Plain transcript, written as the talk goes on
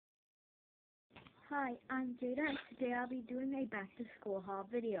Hi, I'm Jada, and today I'll be doing a back to school haul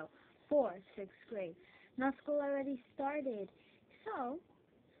video for 6th grade. Now school already started, so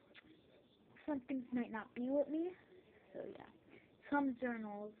some things might not be with me, so yeah. Some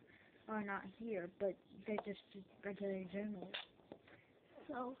journals are not here, but they're just regular journals.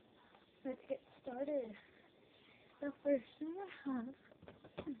 So, let's get started. The first thing I have,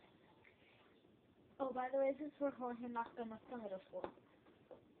 oh by the way, this is for Jorge Mascanasta Middle School.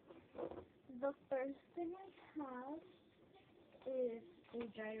 The first thing I have is a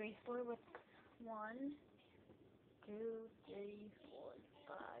dry erase board with 1, 2, 3,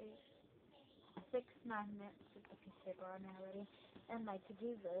 4, 5, 6 magnets with the piece of paper on it already, and my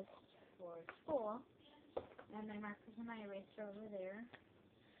to-do list for school, and my markers and my eraser over there.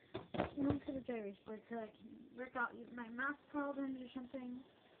 And onto the dry erase board so I can work out my math problems or something.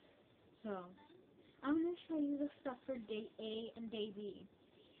 So, I'm going to show you the stuff for day A and day B.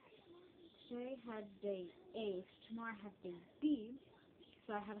 Today I had day A, so tomorrow I have day B,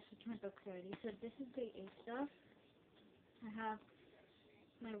 so I have to switch my books already. So this is day A stuff. I have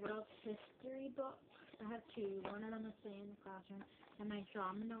my world history book. I have 2. One of them is staying in the classroom, and my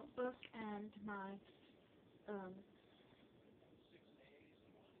drama notebook, and my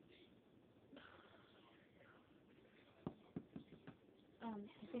I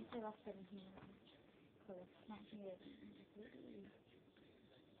think I left it in here, so it's not here.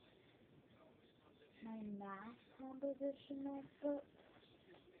 My math composition notebook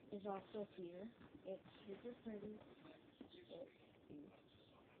is also here. It's super pretty.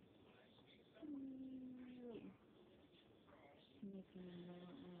 Making a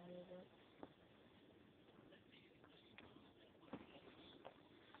note on my other book.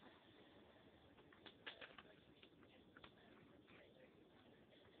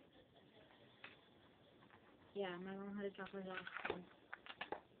 Yeah, my mom had to drop her off.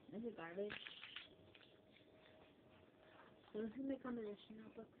 This is garbage. So this is my composition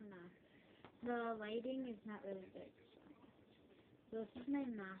notebook for math. The lighting is not really big. So this is my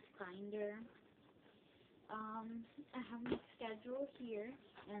math binder. I have my schedule here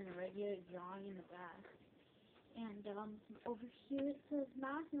and a regular drawing in the back. And over here it says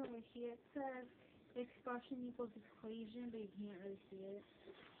math, and over here it says expression equals equation, but you can't really see it.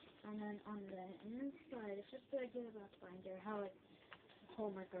 And then on the inside, it's just a regular math binder, how it's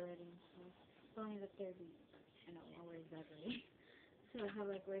homework already and stuff. It's only the third week. I know, I'll exaggerate. So I have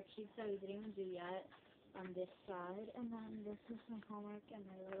like worksheets that we didn't even do yet on this side, and then this is my homework and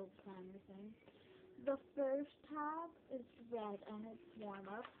my little planner thing. The first tab is red and it's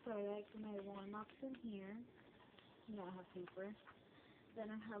warm-up, so I like my warm-ups in here. Yeah, I have paper. Then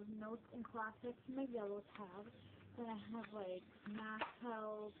I have notes and classics in my yellow tab. Then I have like math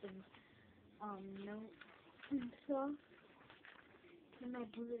help and notes and stuff. And my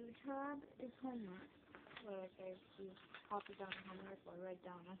blue tab is homework. Where like I do copy down homework or write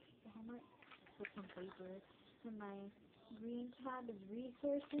down extra homework with some paper. And my green tab is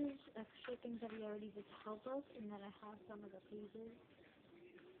resources, extra things that we already did to help us, and then I have some of the pages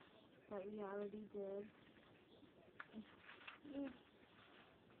that we already did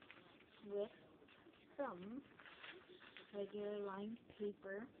with some regular lined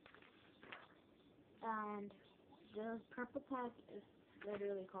paper. And the purple tab is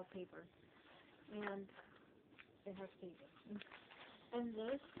literally called paper, and it has paper. And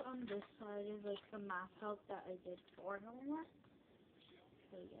this on this side is like the math help that I did for homework.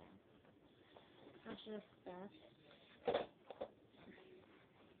 So yeah, that's just that.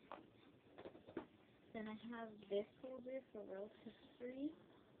 Then I have this folder for world history,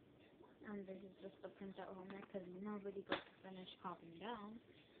 and this is just the printout homework because nobody got to finish copying down.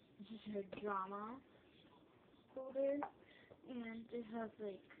 This is her drama folder, and it has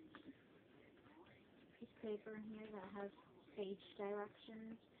like piece of paper in here that has page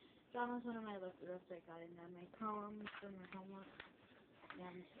directions. Drama is one of my leftovers I got in there. My poems from my homework,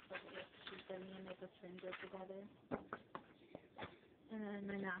 and she sent me and make us friends together. And then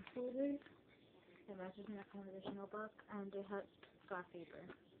my math folder. The rest is in a composition notebook, and it has graph paper.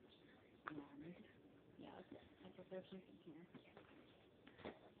 And yeah, that's it. I put there's something here.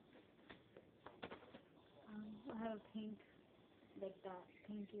 I have a pink, like that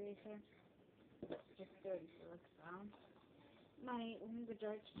pink eraser. It's dirty, so it looks brown. My language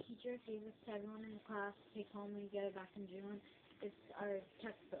arts teacher gave this to everyone in the class to take home when you get it back in June. It's our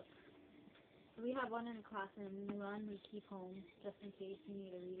textbook. So we have one in the class and a new one we keep home just in case we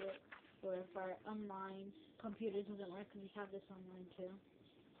need to read it. Or if our online computer doesn't work, because we have this online too.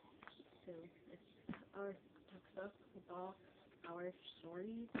 So it's our textbook with all our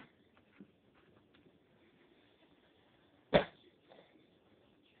stories.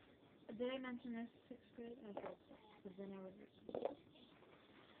 Did I mention this 6th grade? I hope so, because then I would read.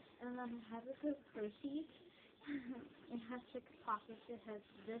 And then I have this with Percy. It has 6 pockets. It has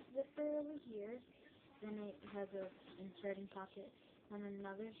this zipper over here. Then it has a inserting pocket. And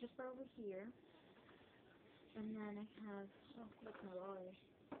another zipper over here. And then I have, oh, look my wallet.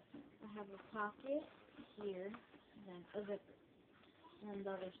 I have a pocket here. And then a zipper. And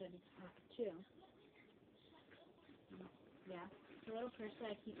the other side is a pocket too. Yeah. The little purse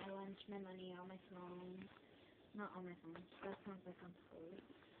that I keep my lunch, my money, all my phone. Not all my phone. That sounds like I'm full.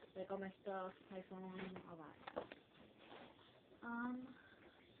 Like all my stuff, my phone, all that.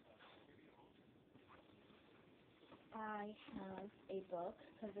 I have a book,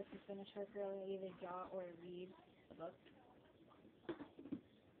 because if you finish work early, either draw or read a book.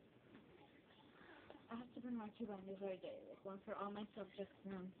 I have to bring my 2 binders every day, like one for all my subjects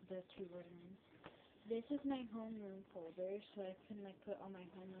and one for the 2 word ones. This is my homeroom folder, so I can like put all my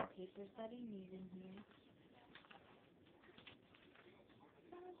homeroom papers that I need in here.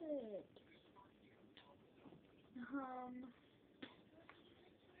 That's it.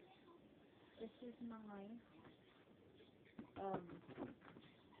 This is my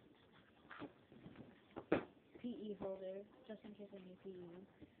PE holder, just in case I need PE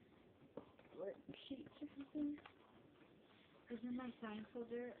worksheets or something. This is my science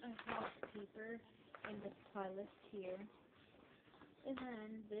folder. I have paper and the supply list here. And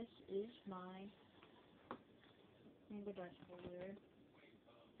then this is my language arts folder.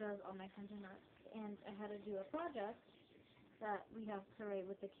 Does all my content arts. And I had to do a project that we have to write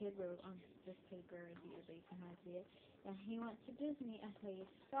with the kid wrote on this paper right here, but you can hardly see it. And he went to Disney and played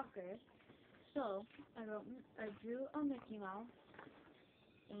soccer. So I drew a Mickey Mouse,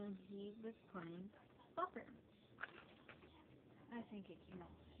 and he was playing soccer. I think it came out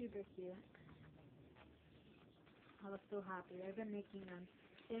super cute. I was so happy. I've been making them.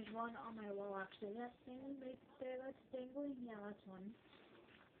 There's one on my wall actually. That thing right there that's dangling. Yeah, that's one.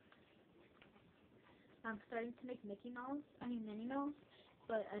 I'm starting to make Minnie Mouse,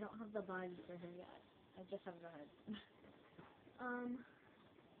 but I don't have the body for her yet. I just have the head. I'm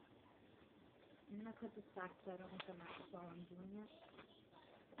gonna put this back so I don't make a mess while I'm doing it.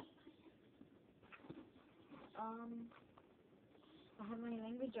 I have my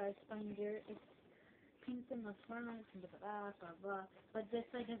language arts binder. It's pink in the front, pink at the back, blah blah. But this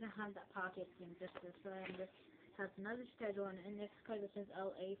side doesn't have that pocket thing, just this side. This has another schedule on it, and this card that says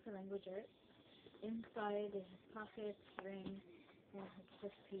LA for language arts. Inside it has pockets, rings, and it's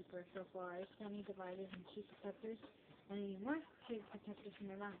just paper so far. So I need dividers and sheet protectors. And I need more sheet protectors in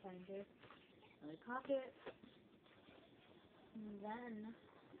the last binder. Another pocket. And then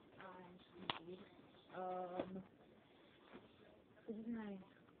I need this is my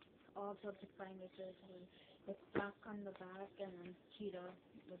all subject binder, so it's black on the back and then cheetah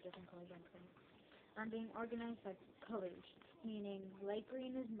with different colors on it. I'm being organized by colors, meaning light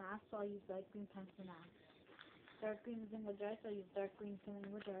green is math, so I'll use light green pens for math. Dark green is language arts, so I'll use dark green for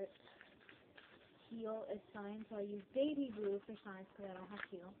language arts. Teal is science, so I'll use baby blue for science because I don't have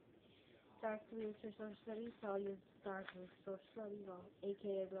teal. Dark blue is for social studies, so I'll use dark blue for social studies,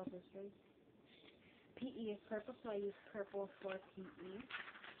 aka world history. PE is purple, so I use purple for PE.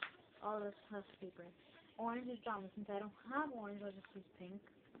 All this has paper. Orange is drama. Since I don't have orange, I'll just use pink.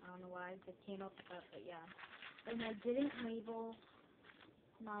 I don't know why I just came up with that, but yeah. And I didn't label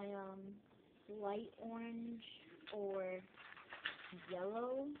my light orange or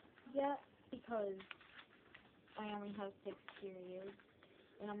yellow yet because I only have 6 periods.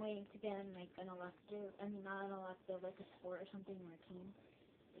 And I'm waiting to get in like an elective, not an elective, like a sport or something, or a team.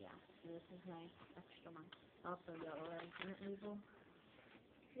 But yeah, so this is my extra one. Also yellow that I didn't label.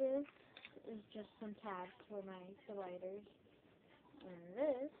 This is just some tabs for my dividers. And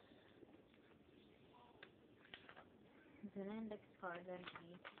this is an index card that I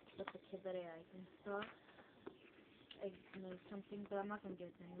made with the kid that I like and stuff. I made something, but I'm not going to give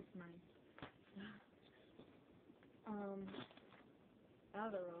it to him. It's mine. I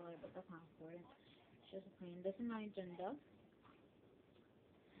have a roller, but that's not important. It's just a plain. This is my agenda.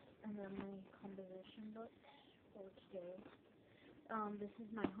 And then my composition book for today. This is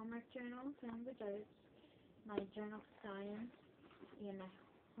my homework journal for language arts, my journal for science, and my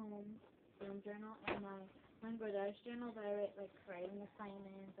home film journal, and my language arts journal that I write like writing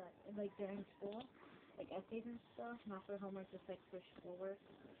assignments, like during school, like essays and stuff, not for homework, just like for schoolwork,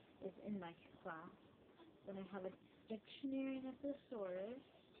 is in my class. Then I have a dictionary and a thesaurus.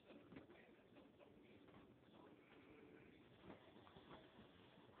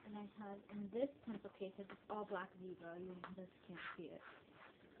 And I have, in this pencil case, it's all black zebra. You just can't see it.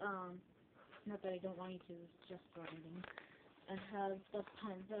 Not that I don't want you to, it's just for writing. I have the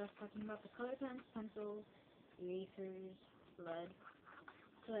pens that I was talking about, the color pens, pencils, erasers, lead.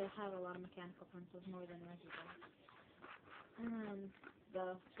 So I have a lot of mechanical pencils, more than regular. And then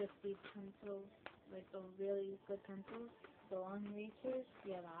the 50 pencils, like the really good pencils, the long erasers,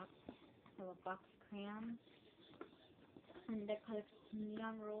 yeah, that. I have a box of crayons, and that collects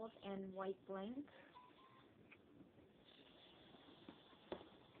neon rolls and white blanks.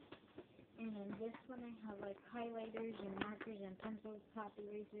 And then this one I have like highlighters and markers and pencils, top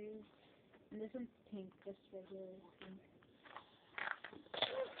erasers. And this one's pink, just regular pink.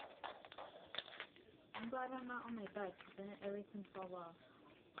 I'm glad I'm not on my bed, because then everything falls off.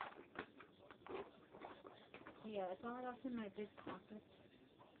 Yeah, it's all off in my big pocket.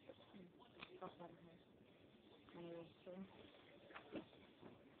 Off out of here. My eraser.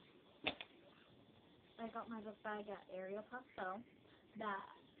 I got my book bag at Ariel Pastel. That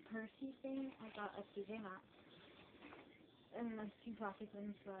Percy thing I got at TJ Maxx. And there's 2 pockets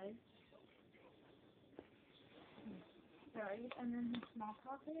inside. Sorry. And then the small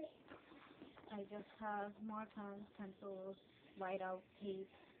pocket, I just have more pens, pencils, whiteout, tape,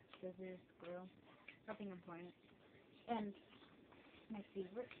 scissors, glue. Nothing important. And my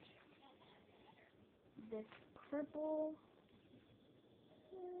favorite, this purple,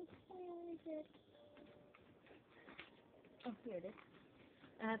 where is it? Oh, here it is.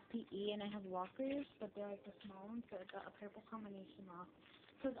 I have PE and I have lockers, but they're like the small ones, so I got a purple combination lock.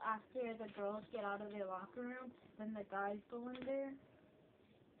 Because after the girls get out of their locker room, then the guys go in there.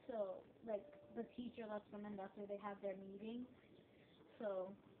 So, like, the teacher lets them in after they have their meeting. So,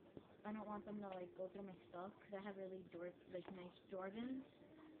 I don't want them to, like, go through my stuff, because I have really, nice Jordans.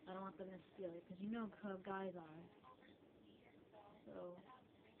 I don't want them to steal it, because you know how guys are. So,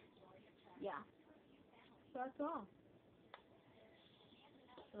 yeah. So that's all.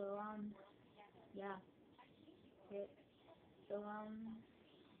 So, yeah. Okay. So,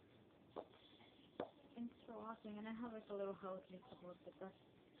 thanks for watching. And I have like a little house just about, but that's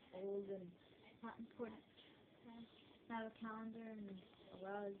old and not important. I have a calendar and a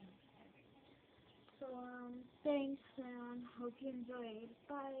rug. So, thanks, and hope you enjoyed.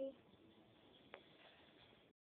 Bye.